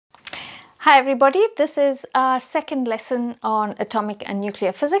Hi everybody, this is our second lesson on atomic and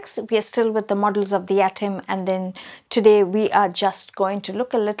nuclear physics. We are still with the models of the atom, and then today we are just going to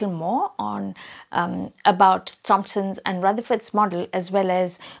look a little more on about Thomson's and Rutherford's model, as well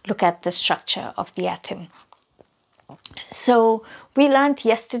as look at the structure of the atom. So we learned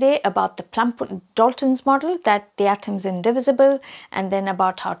yesterday about the Plumb-Dalton's model, that the atom is indivisible, and then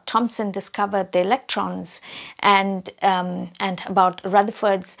about how Thomson discovered the electrons, and about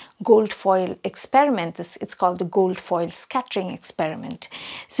Rutherford's gold foil experiment. It's called the gold foil scattering experiment.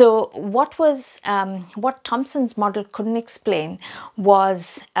 So what Thomson's model couldn't explain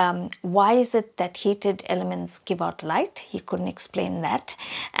was why is it that heated elements give out light? He couldn't explain that,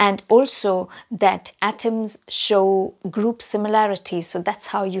 and also that atoms show group similarities. So that's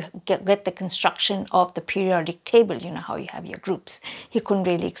how you get the construction of the periodic table, you know, how you have your groups. He couldn't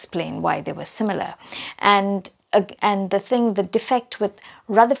really explain why they were similar. And the defect with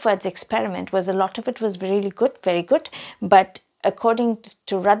Rutherford's experiment was a lot of it was really good, very good, but according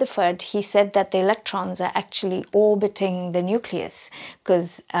to Rutherford, he said that the electrons are actually orbiting the nucleus,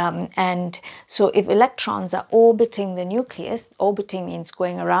 and so if electrons are orbiting the nucleus, orbiting means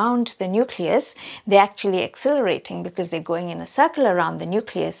going around the nucleus, they're actually accelerating because they're going in a circle around the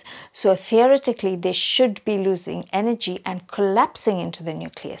nucleus. So theoretically, they should be losing energy and collapsing into the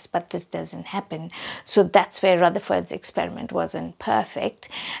nucleus, but this doesn't happen. So that's where Rutherford's experiment wasn't perfect.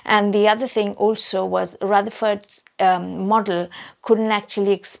 And the other thing also was Rutherford's model couldn't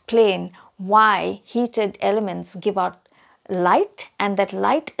actually explain why heated elements give out light, and that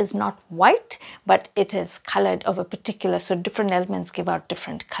light is not white, but it is colored of a particular, so different elements give out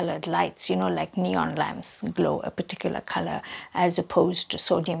different colored lights, you know, like neon lamps glow a particular color as opposed to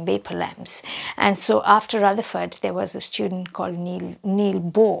sodium vapor lamps. And so after Rutherford, there was a student called Niels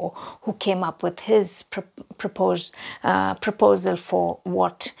Bohr who came up with his proposal for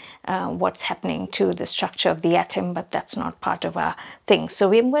what's happening to the structure of the atom, but that's not part of our thing. So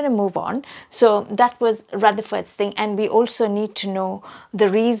we're going to move on. So that was Rutherford's thing, and we also need to know the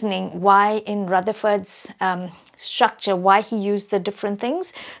reasoning why in Rutherford's structure, why he used the different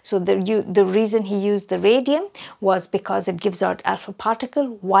things. So the reason he used the radium was because it gives out alpha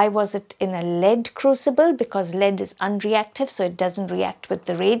particle. Why was it in a lead crucible? Because lead is unreactive, so it doesn't react with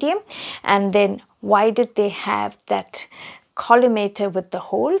the radium. And then why did they have that collimator with the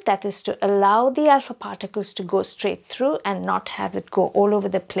hole, that is to allow the alpha particles to go straight through and not have it go all over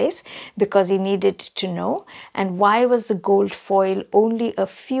the place, because he needed to know. And why was the gold foil only a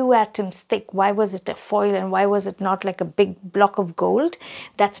few atoms thick? Why was it a foil and why was it not like a big block of gold?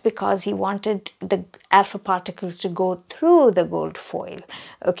 That's because he wanted the alpha particles to go through the gold foil.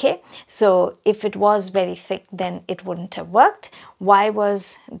 Okay, so if it was very thick, then it wouldn't have worked. Why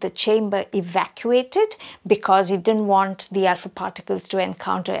was the chamber evacuated? Because he didn't want the alpha particles to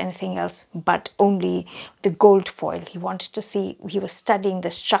encounter anything else but only the gold foil. He wanted to see, he was studying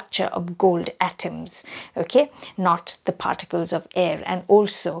the structure of gold atoms, okay, not the particles of air. And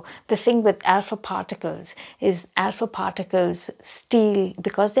also the thing with alpha particles is alpha particles steal,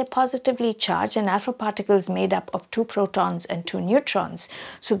 because they're positively charged, and alpha particles made up of 2 protons and 2 neutrons.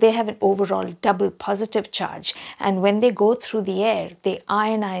 So they have an overall double positive charge. And when they go through the air, they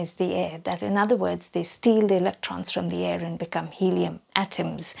ionize the air. That, in other words, they steal the electrons from the air and become helium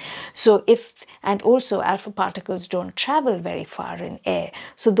atoms. So and also alpha particles don't travel very far in air.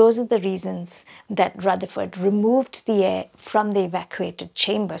 So those are the reasons that Rutherford removed the air from the evacuated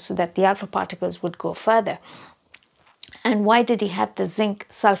chamber so that the alpha particles would go further. And why did he have the zinc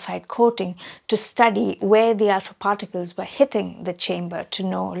sulfide coating? To study where the alpha particles were hitting the chamber, to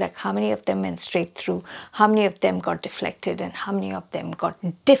know like how many of them went straight through, how many of them got deflected, and how many of them got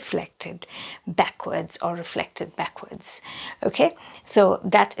deflected backwards or reflected backwards. Okay, so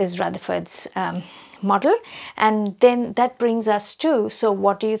that is Rutherford's model. And then that brings us to, so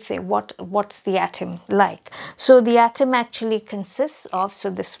what do you think, what's the atom like? So the atom actually consists of, so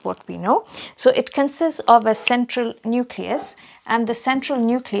this is what we know, so it consists of a central nucleus, and the central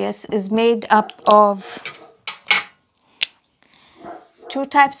nucleus is made up of 2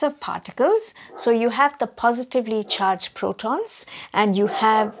 types of particles. So you have the positively charged protons, and you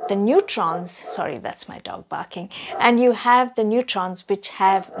have the neutrons, sorry, that's my dog barking, and you have the neutrons which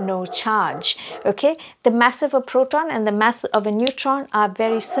have no charge. Okay, the mass of a proton and the mass of a neutron are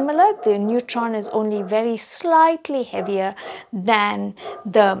very similar. The neutron is only very slightly heavier than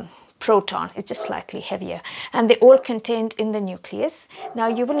the proton, is just slightly heavier, and they all contained in the nucleus. Now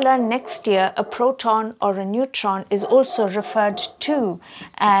you will learn next year a proton or a neutron is also referred to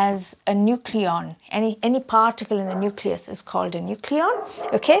as a nucleon. Any particle in the nucleus is called a nucleon.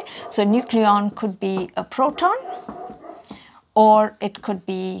 Okay, so nucleon could be a proton or it could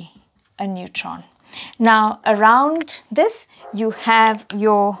be a neutron. Now around this you have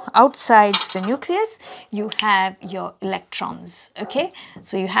your, outside the nucleus, you have your electrons, okay?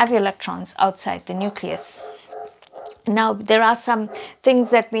 So you have your electrons outside the nucleus. Now there are some things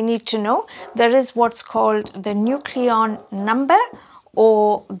that we need to know. There is what's called the nucleon number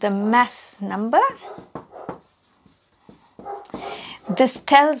or the mass number. This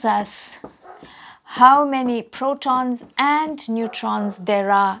tells us how many protons and neutrons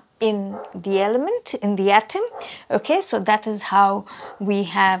there are in the element, in the atom. Okay, so that is how we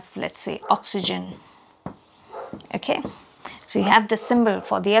have, let's say, oxygen. Okay, so you have the symbol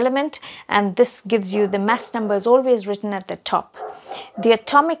for the element, and this gives you the mass number is always written at the top. The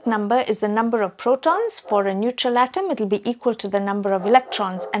atomic number is the number of protons. For a neutral atom, it will be equal to the number of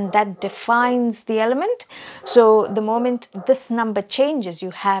electrons, and that defines the element. So the moment this number changes,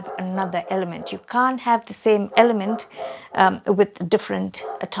 you have another element. You can't have the same element with different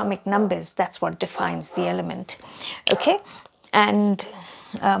atomic numbers. That's what defines the element. Okay, and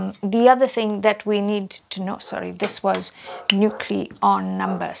the other thing that we need to know, sorry, this was nucleon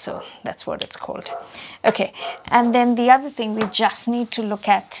number, so that's what it's called. Okay, and then the other thing we just need to look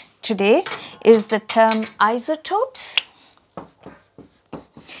at today is the term isotopes.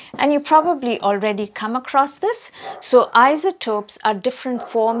 And you probably already come across this. So isotopes are different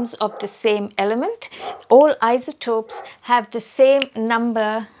forms of the same element. All isotopes have the same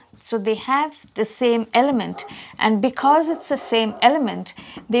number. So they have the same element, and because it's the same element,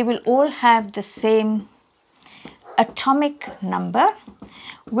 they will all have the same atomic number,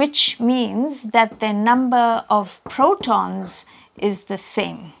 which means that the number of protons is the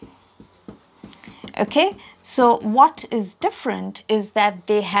same. Okay, so what is different is that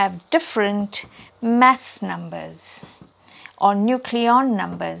they have different mass numbers or nucleon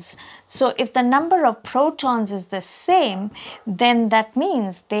numbers. So if the number of protons is the same, then that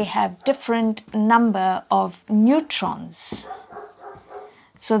means they have different number of neutrons.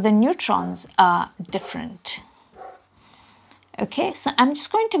 So the neutrons are different. Okay, so I'm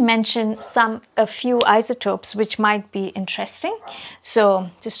just going to mention a few isotopes which might be interesting.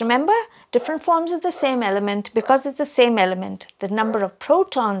 So just remember, different forms of the same element. Because it's the same element, the number of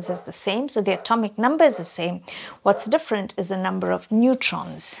protons is the same, so the atomic number is the same. What's different is the number of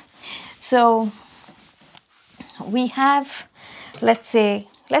neutrons. So we have, let's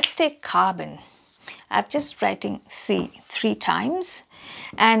take carbon. I'm just writing C 3 times,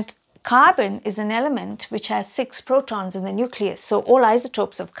 and carbon is an element which has 6 protons in the nucleus. So all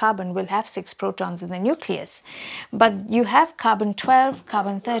isotopes of carbon will have 6 protons in the nucleus. But you have carbon 12,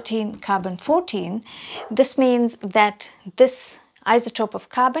 carbon 13, carbon 14. This means that this isotope of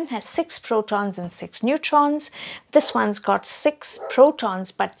carbon has 6 protons and 6 neutrons. This one's got 6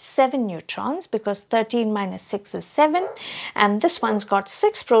 protons but 7 neutrons, because 13 minus 6 is 7. And this one's got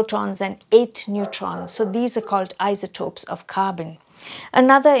 6 protons and 8 neutrons. So these are called isotopes of carbon.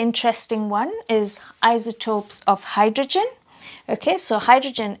 Another interesting one is isotopes of hydrogen. Okay, so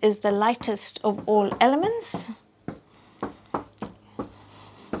hydrogen is the lightest of all elements.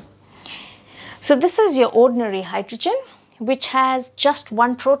 So this is your ordinary hydrogen, which has just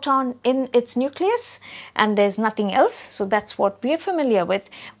 1 proton in its nucleus, and there's nothing else. So that's what we are familiar with.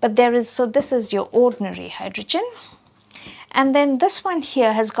 But so this is your ordinary hydrogen. And then this one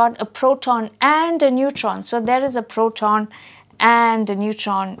here has got a proton and a neutron. So there is a proton and a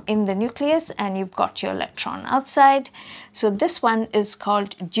neutron in the nucleus, and you've got your electron outside. So this one is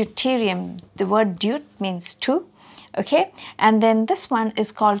called deuterium. The word deut means 2. Okay, and then this one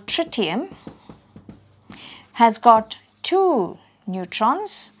is called tritium, has got 2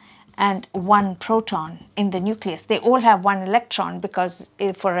 neutrons and 1 proton in the nucleus. They all have 1 electron, because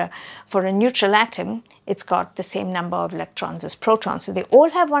for a neutral atom, it's got the same number of electrons as protons. So they all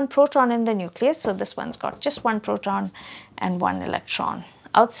have 1 proton in the nucleus. So this one's got just 1 proton and 1 electron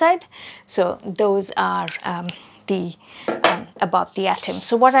outside. So those are about the atom.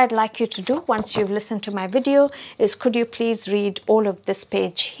 So what I'd like you to do once you've listened to my video is, could you please read all of this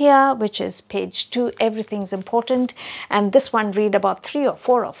page here, which is page 2, everything's important, and this one read about 3 or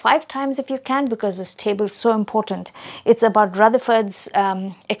 4 or 5 times if you can, because this table is so important. It's about Rutherford's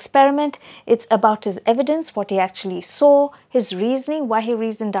experiment, it's about his evidence, what he actually saw, his reasoning, why he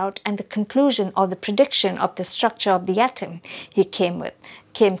reasoned out, and the conclusion or the prediction of the structure of the atom he came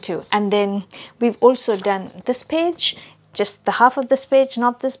to. And then we've also done this page, just the half of this page,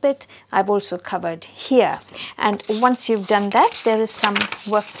 not this bit, I've also covered here. And once you've done that, there is some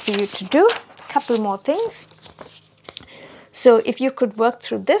work for you to do, a couple more things. So if you could work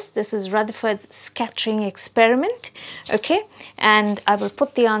through this is Rutherford's scattering experiment, okay? And I will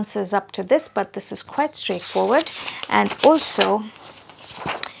put the answers up to this, but this is quite straightforward. And also,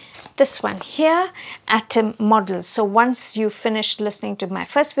 this one here, atom models. So once you finish listening to my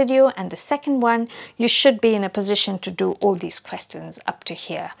first video and the second one, you should be in a position to do all these questions up to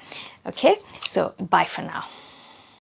here. Okay, so bye for now.